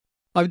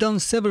I've done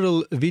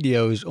several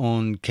videos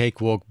on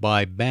Cakewalk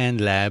by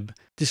BandLab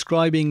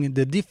describing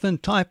the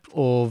different type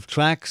of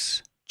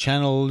tracks,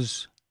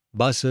 channels,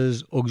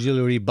 buses,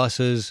 auxiliary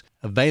buses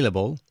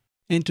available.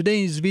 In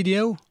today's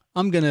video,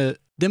 I'm gonna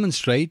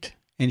demonstrate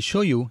and show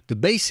you the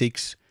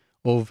basics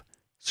of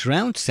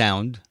surround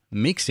sound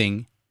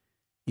mixing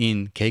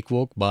in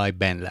Cakewalk by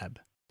BandLab.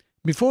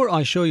 Before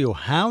I show you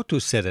how to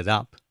set it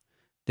up,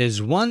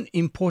 there's one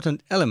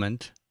important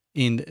element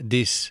in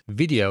this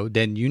video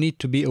that you need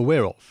to be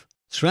aware of.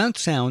 Surround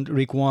sound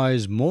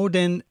requires more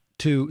than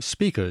 2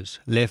 speakers,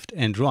 left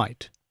and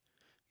right.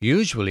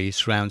 Usually,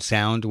 surround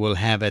sound will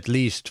have at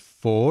least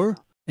 4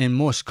 and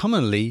most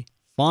commonly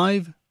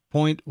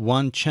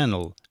 5.1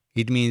 channel.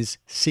 It means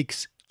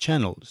 6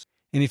 channels.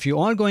 And if you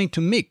are going to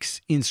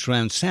mix in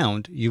surround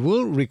sound, you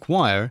will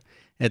require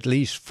at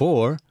least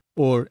 4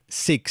 or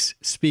 6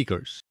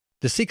 speakers.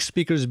 The 6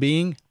 speakers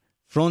being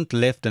front,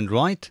 left and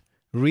right,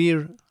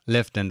 rear,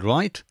 left and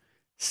right,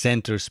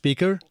 center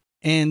speaker,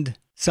 and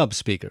sub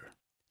speaker.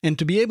 And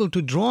to be able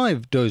to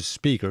drive those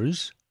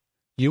speakers,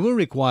 you will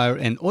require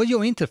an audio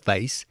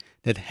interface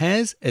that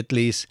has at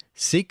least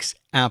 6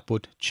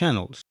 output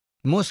channels.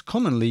 Most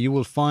commonly, you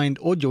will find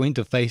audio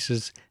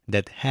interfaces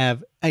that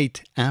have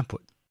 8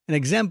 output. An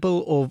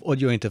example of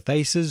audio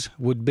interfaces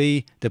would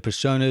be the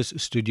PreSonus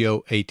Studio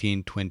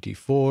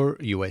 1824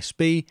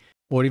 USB,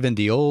 or even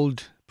the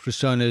old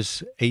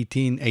PreSonus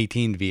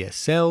 1818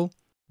 VSL,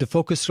 the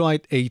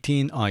Focusrite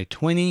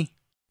 18i20,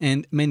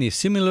 and many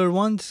similar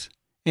ones.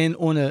 And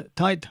on a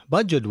tight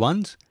budget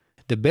ones,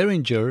 the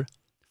Behringer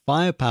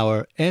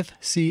Firepower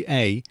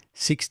FCA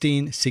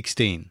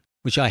 1616,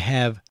 which I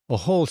have a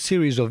whole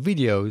series of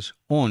videos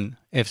on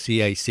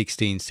FCA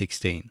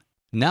 1616.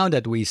 Now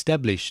that we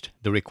established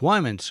the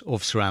requirements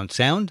of surround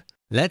sound,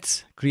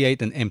 let's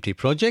create an empty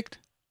project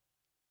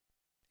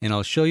and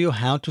I'll show you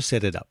how to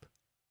set it up.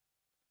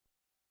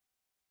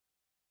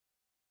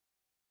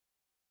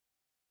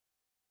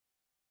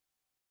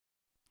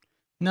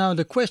 Now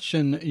the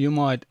question you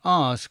might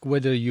ask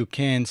whether you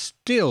can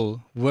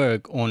still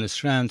work on a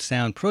surround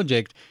sound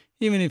project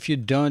even if you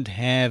don't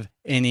have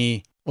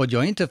any audio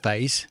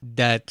interface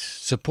that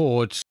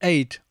supports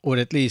 8 or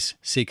at least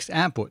 6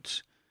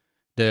 outputs.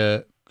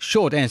 The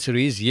short answer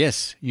is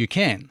yes, you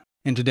can.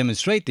 And to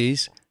demonstrate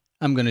this,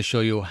 I'm going to show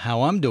you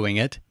how I'm doing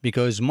it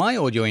because my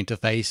audio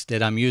interface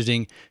that I'm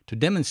using to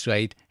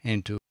demonstrate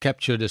and to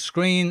capture the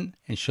screen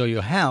and show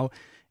you how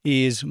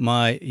is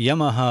my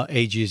Yamaha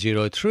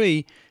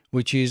AG03,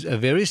 which is a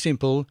very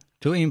simple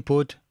 2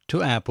 input,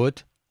 2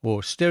 output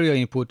or stereo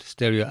input,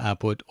 stereo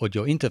output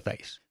audio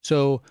interface.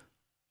 So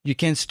you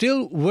can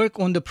still work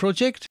on the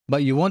project,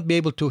 but you won't be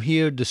able to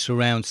hear the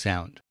surround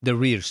sound, the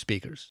rear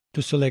speakers.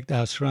 To select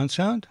our surround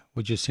sound,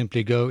 we just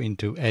simply go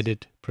into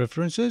Edit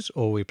Preferences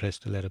or we press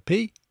the letter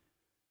P.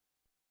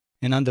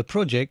 And under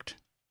Project,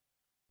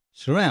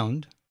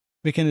 Surround,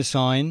 we can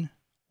assign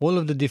all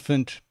of the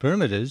different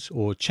parameters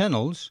or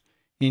channels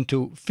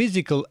into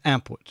physical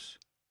outputs.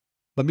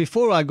 But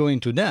before I go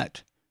into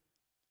that,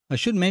 I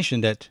should mention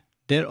that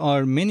there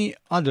are many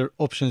other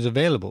options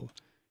available,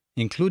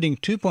 including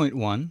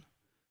 2.1,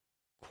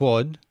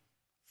 quad,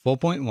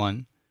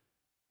 4.1,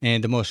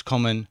 and the most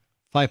common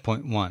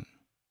 5.1.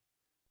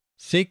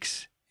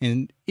 6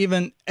 and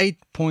even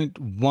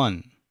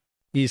 8.1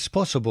 is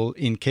possible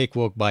in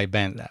Cakewalk by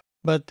BandLab,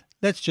 but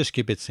let's just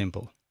keep it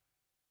simple.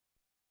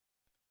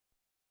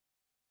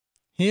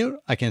 Here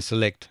I can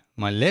select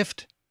my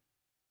left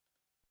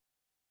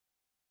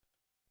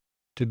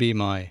to be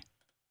my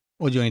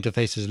audio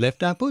interface's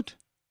left output,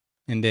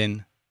 and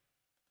then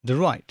the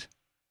right.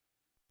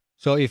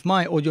 So if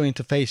my audio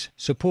interface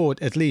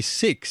support at least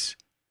 6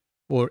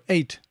 or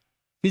 8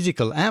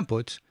 physical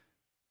outputs,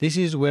 this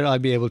is where I'll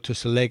be able to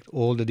select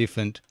all the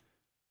different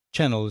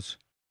channels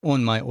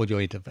on my audio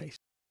interface.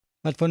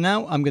 But for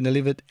now, I'm going to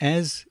leave it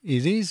as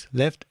it is,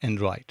 left and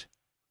right.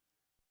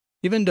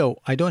 Even though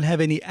I don't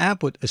have any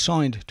output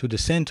assigned to the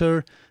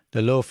center,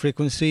 the low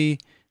frequency,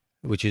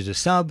 which is a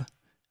sub,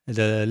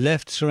 the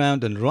left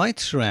surround and right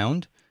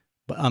surround,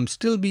 but I'm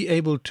still be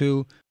able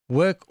to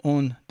work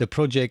on the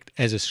project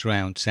as a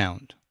surround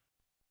sound.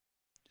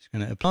 Just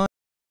going to apply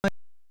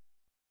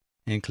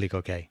and click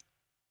OK.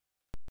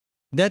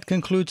 That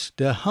concludes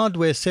the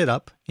hardware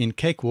setup in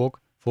Cakewalk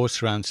for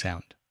surround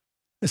sound.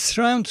 A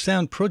surround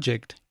sound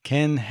project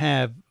can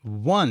have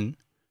 1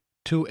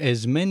 to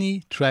as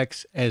many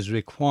tracks as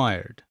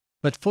required.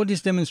 But for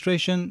this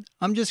demonstration,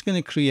 I'm just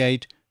going to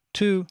create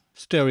 2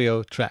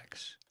 stereo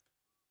tracks.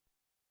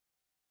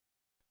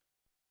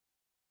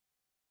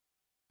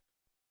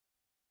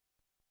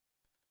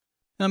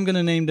 I'm going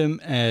to name them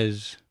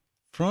as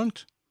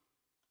front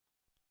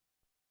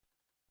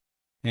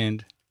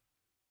and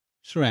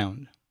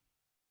surround.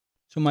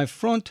 So my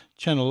front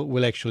channel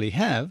will actually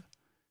have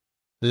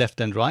left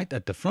and right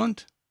at the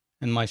front,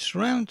 and my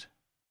surround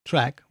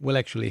track will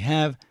actually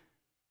have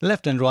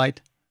left and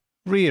right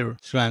rear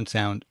surround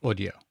sound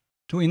audio.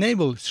 To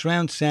enable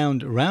surround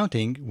sound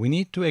routing, we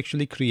need to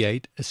actually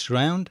create a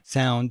surround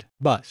sound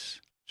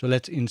bus. So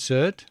let's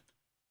insert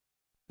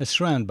a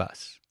surround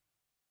bus.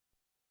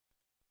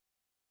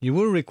 you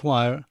will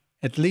require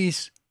at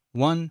least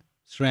one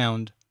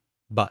surround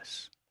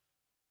bus.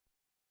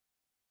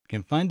 You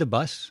can find the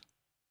bus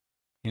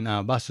in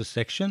our buses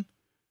section,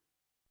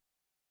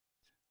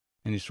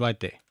 and it's right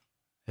there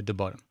at the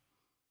bottom.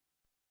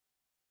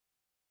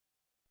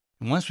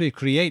 And once we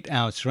create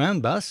our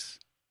surround bus,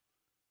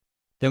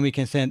 then we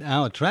can send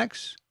our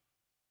tracks.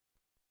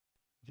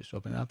 Just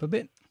open it up a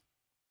bit.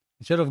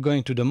 Instead of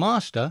going to the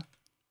master,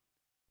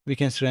 we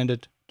can send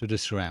it to the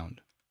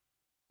surround.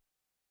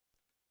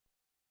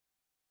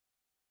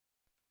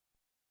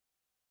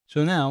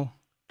 So now,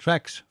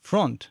 tracks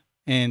front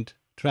and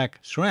track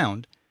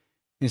surround,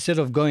 instead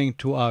of going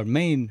to our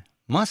main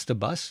master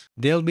bus,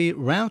 they'll be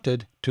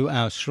routed to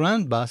our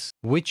surround bus,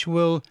 which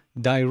will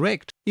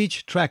direct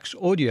each track's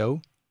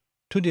audio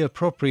to the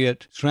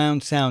appropriate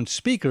surround sound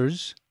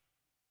speakers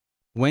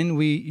when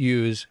we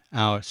use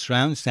our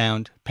surround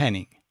sound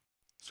panning.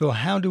 So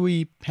how do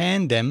we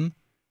pan them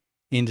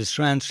in the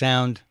surround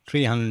sound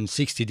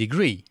 360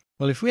 degree?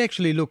 Well, if we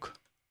actually look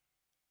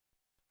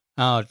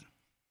our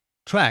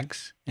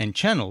tracks and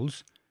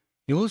channels,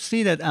 you will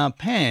see that our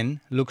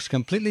pan looks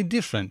completely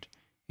different.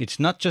 It's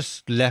not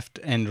just left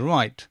and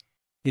right.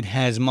 It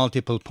has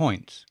multiple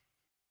points.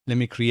 Let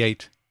me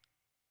create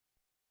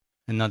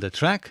another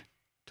track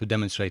to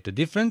demonstrate the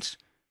difference.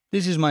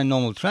 This is my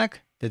normal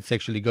track that's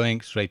actually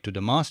going straight to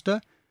the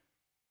master.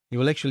 You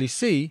will actually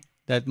see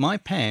that my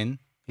pan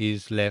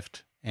is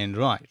left and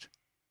right.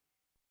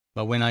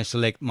 But when I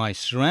select my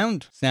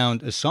surround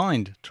sound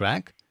assigned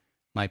track,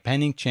 my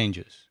panning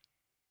changes.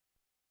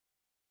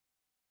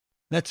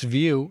 Let's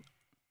view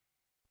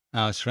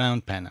our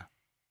surround panner.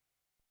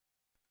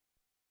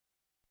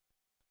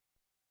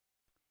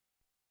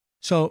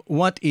 So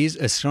what is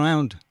a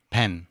surround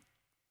pan?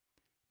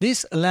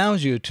 This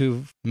allows you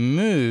to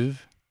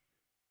move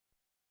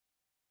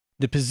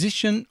the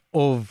position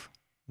of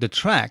the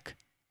track,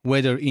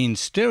 whether in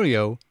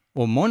stereo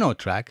or mono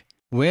track,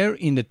 where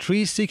in the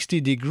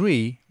 360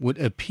 degree would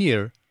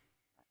appear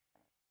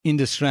in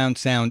the surround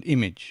sound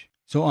image.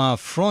 So our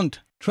front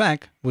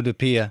track would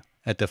appear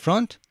at the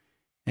front,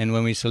 and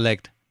when we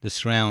select the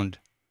surround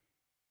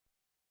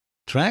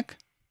track,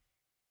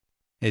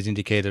 as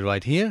indicated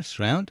right here,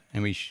 surround,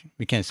 and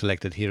we can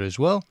select it here as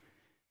well,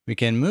 we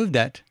can move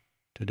that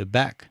to the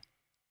back.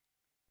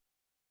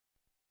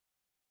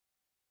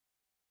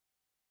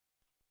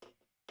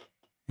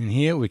 And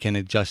here we can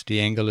adjust the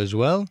angle as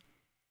well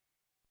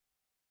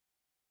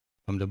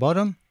from the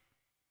bottom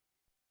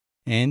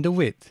and the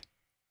width.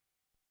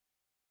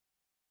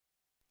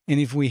 And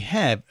if we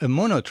have a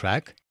mono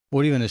track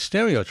or even a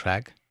stereo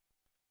track,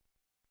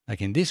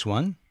 like in this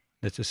one,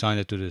 let's assign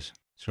it to this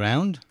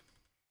surround.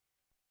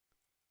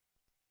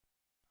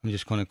 I'm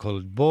just going to call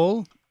it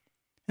ball.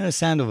 And a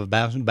sound of a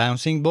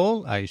bouncing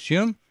ball, I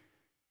assume.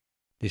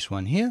 This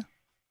one here.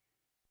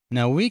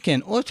 Now we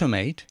can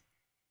automate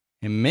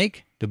and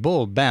make the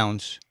ball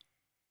bounce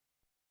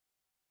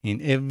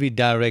in every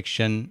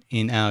direction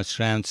in our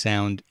surround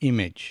sound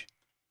image.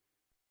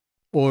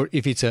 Or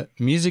if it's a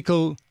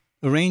musical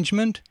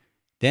arrangement,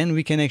 then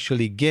we can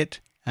actually get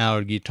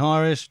our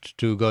guitarist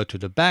to go to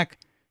the back,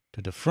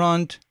 to the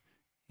front,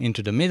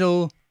 into the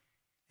middle,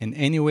 and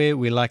anywhere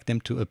we like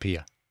them to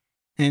appear.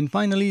 And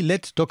finally,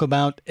 let's talk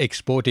about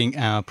exporting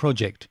our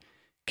project.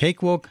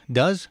 Cakewalk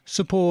does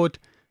support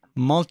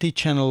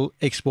multi-channel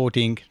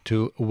exporting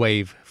to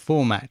WAV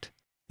format.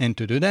 And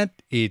to do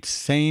that, it's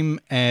same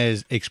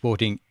as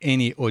exporting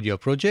any audio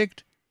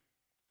project.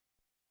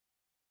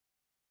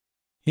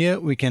 Here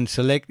we can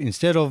select,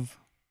 instead of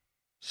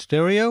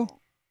stereo,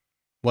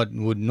 what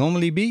would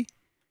normally be,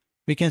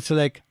 we can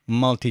select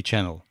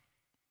multi-channel.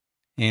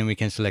 And we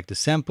can select the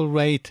sample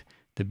rate,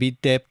 the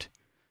bit depth,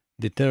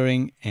 the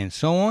tethering, and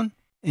so on.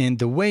 And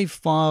the WAV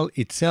file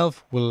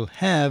itself will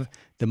have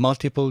the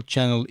multiple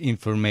channel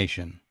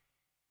information.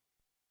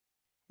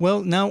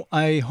 Well, now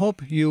I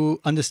hope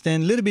you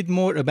understand a little bit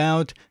more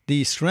about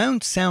the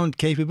surround sound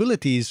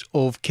capabilities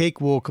of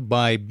Cakewalk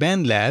by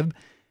BandLab,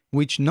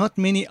 which not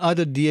many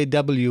other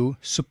DAW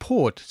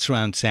support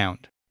surround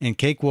sound. And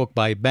Cakewalk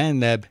by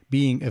BandLab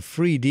being a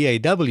free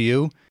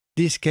DAW,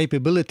 this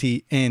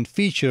capability and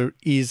feature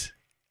is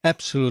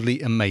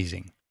absolutely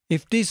amazing.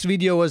 If this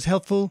video was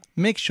helpful,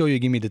 make sure you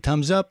give me the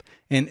thumbs up,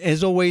 and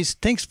as always,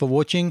 thanks for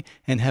watching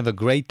and have a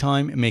great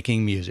time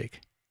making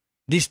music.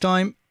 This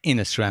time in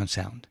a surround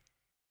sound.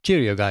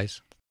 Cheerio, guys.